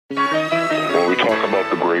When we talk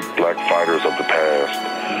about the great black fighters of the past,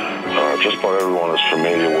 just about everyone is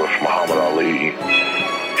familiar with Muhammad Ali,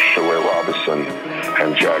 Sugar Ray Robinson,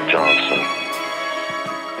 and Jack Johnson.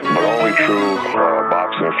 But only true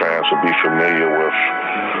boxing fans would be familiar with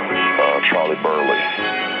Charlie Burley.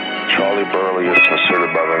 Charlie Burley is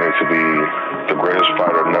considered by many to be the greatest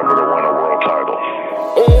fighter never to win a world title.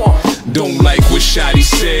 Don't like what Shotty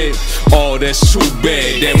said. Oh, that's too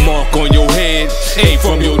bad. That mark on your head ain't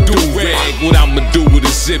from your do-rag. What I'ma do with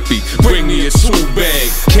a zippy? Bring me a tool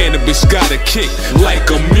bag. Cannabis got a kick like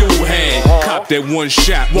a mule had. Cop that one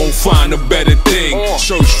shot, won't find a better thing.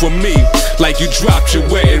 Search for me like you dropped your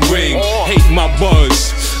wedding ring. Hate my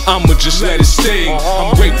buzz, I'ma just let it sting.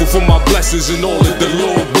 I'm grateful for my blessings and all that the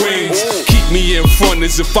Lord brings. Keep me in front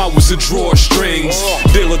as if I was a drawstrings.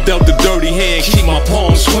 Dealer dealt the dirty hand, keep my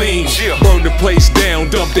palms clean. Burn the place down,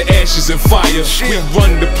 dump the ashes in fire. We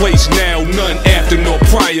run the place now, none after nor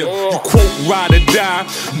prior. You quote ride or die,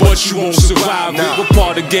 but you won't survive it. We're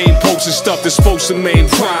part of game posting stuff that's supposed to remain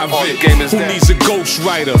private. Who needs a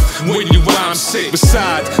ghostwriter when you rhyme sick?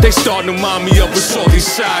 Besides, they starting to mind me of a salty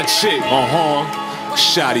side chick.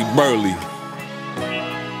 Shotty Burley.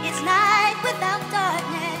 It's night without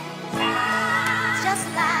darkness. It's just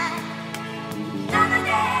like another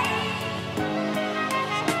day.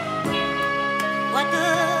 What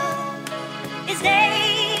good is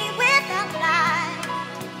day without light?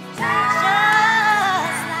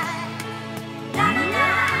 Just like another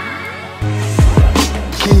night.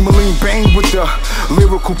 King Merlino bang with the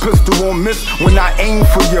lyrical pistol on miss. When I aim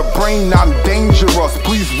for your brain, I'm dangerous.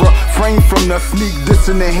 Please refrain from the sneak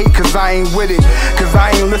dissing and hate, cause I ain't with it. Cause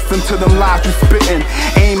I ain't listen to them lies you spittin'.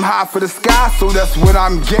 Aim high for the sky, so that's what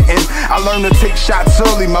I'm getting. I learned to take shots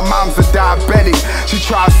early, my mom's a diabetic. She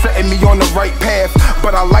tried setting me on the right path,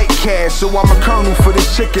 but I like cash, so I'm a colonel for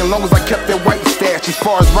this chicken, long as I kept that white stash. As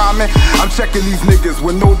far as rhyming, I'm checking these niggas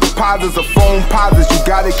with no deposits or phone posits. You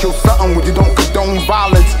gotta kill something when you don't condone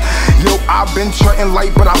violence. Yo, I've been treading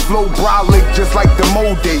light, but I flow brolic just like the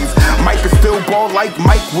Mo days. Mike can still ball like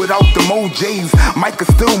Mike without the Mo J's. Mike can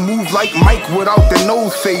still move like Mike without the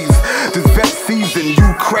nose phase. This vet season,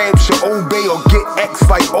 you crabs should obey or get X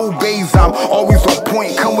like obeys. I'm always on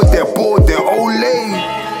point, come with that board, then Olay.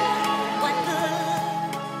 What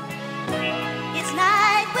good? It's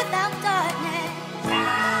night without darkness.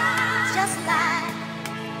 It's just like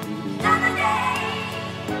another day.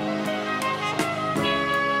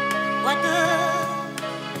 What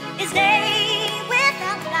good is day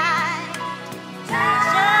without light?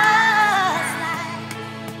 Just like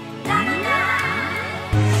another night.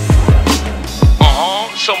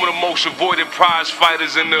 Some of the most avoided prize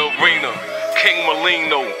fighters in the arena. King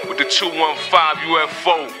Merlino with the 215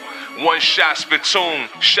 UFO. One shot Spitune,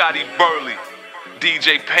 Shotty Burley.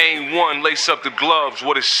 DJ Payne 1, lace up the gloves,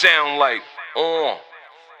 what it sound like.